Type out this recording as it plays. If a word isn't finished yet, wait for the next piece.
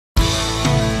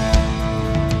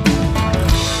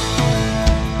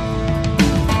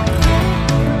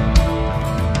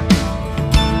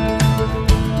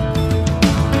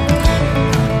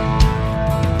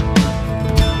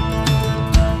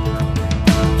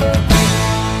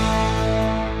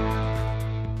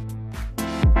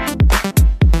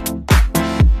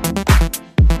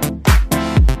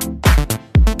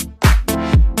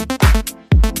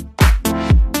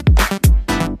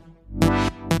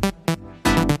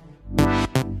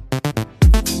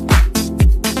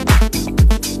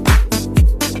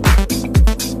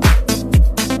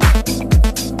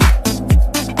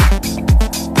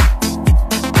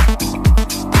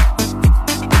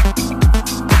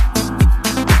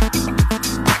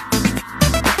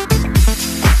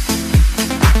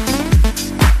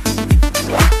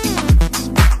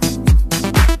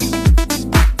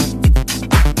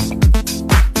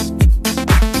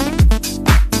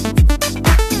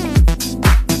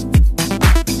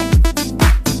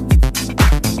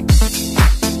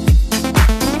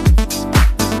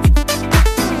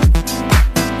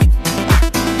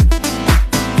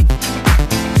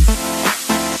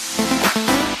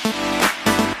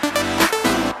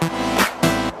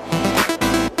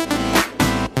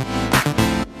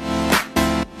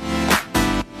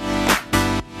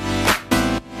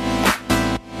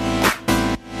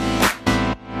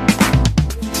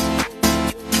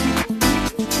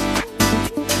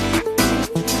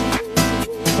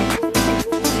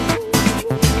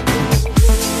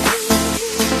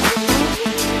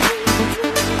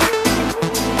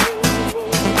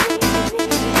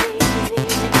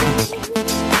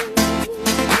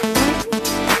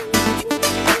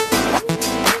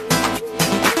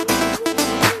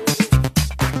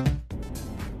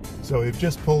we've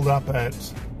just pulled up at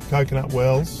Coconut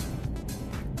Wells,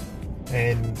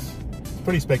 and it's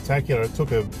pretty spectacular. It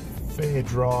took a fair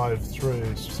drive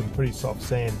through some pretty soft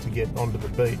sand to get onto the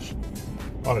beach.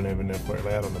 I don't even know if we're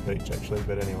allowed on the beach actually,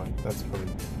 but anyway, that's probably,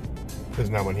 there's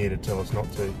no one here to tell us not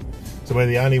to. So we're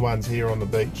the only ones here on the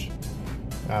beach.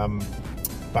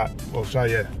 But I'll show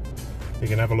you, you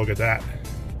can have a look at that.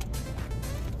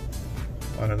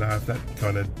 I don't know if that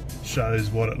kind of shows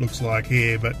what it looks like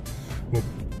here, but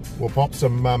we'll pop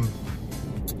some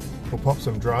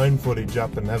drone footage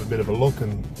up and have a bit of a look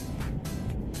and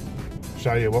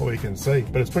show you what we can see.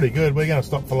 But it's pretty good. We're going to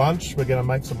stop for lunch. We're going to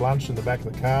make some lunch in the back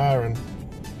of the car, and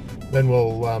then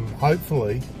we'll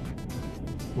hopefully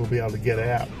we'll be able to get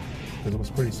out, because it was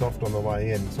pretty soft on the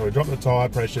way in. So we dropped the tyre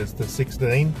pressures to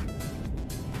 16.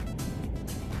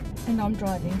 And I'm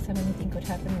driving, so anything could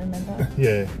happen, remember?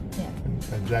 Yeah. Yeah.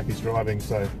 And Jackie's driving,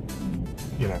 so,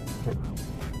 you know,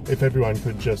 if everyone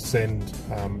could just send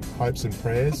hopes and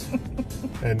prayers,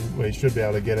 and we should be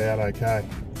able to get out okay.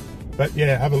 But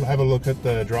yeah, have a look at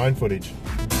the drone footage.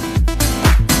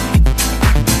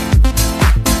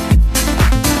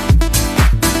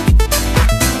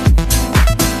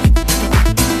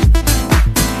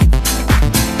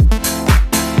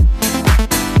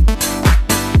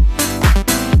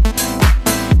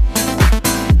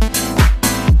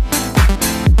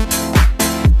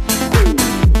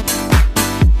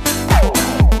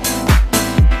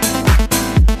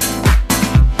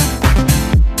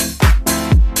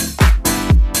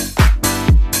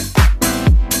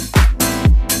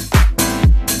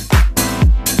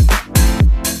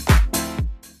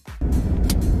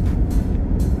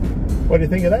 What do you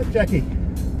think of that, Jackie?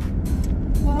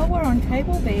 Well, we're on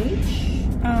Cable Beach,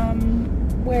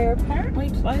 where apparently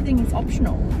clothing is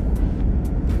optional.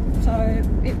 So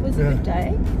it was a good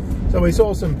day. So we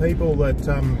saw some people that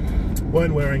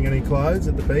weren't wearing any clothes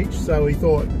at the beach, so I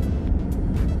thought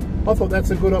that's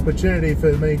a good opportunity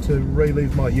for me to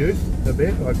relive my youth a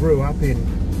bit. I grew up in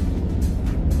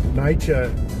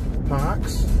nature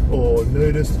parks or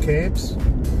nudist camps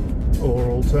or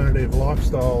alternative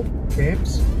lifestyle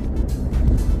camps.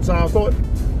 So I thought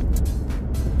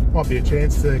might be a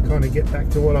chance to kind of get back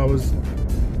to what I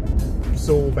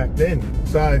saw back then.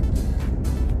 So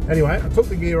anyway, I took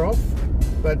the gear off,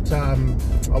 but I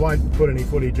won't put any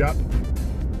footage up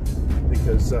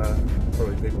because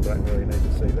probably people don't really need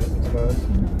to see that, I suppose.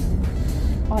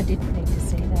 No, I didn't need to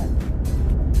see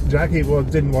that. Jackie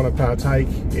didn't want to partake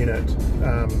in it.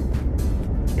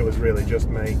 It was really just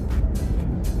me.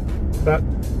 But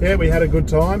yeah, we had a good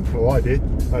time. Well, I did.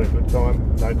 Had a good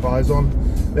time. No clothes on.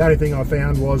 The only thing I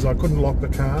found was I couldn't lock the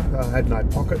car. I had no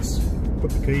pockets.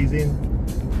 Put the keys in.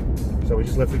 So we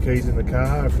just left the keys in the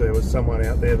car. If there was someone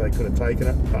out there, they could have taken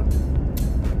it. But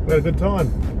we had a good time.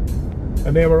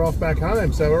 And now we're off back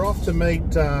home. So we're off to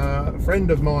meet a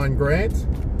friend of mine, Grant.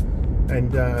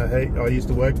 And I used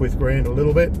to work with Grant a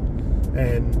little bit.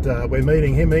 And we're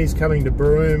meeting him. He's coming to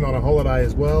Broome on a holiday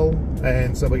as well.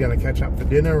 And so we're going to catch up for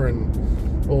dinner and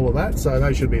all of that. So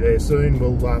they should be there soon.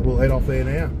 We'll head off there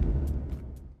now.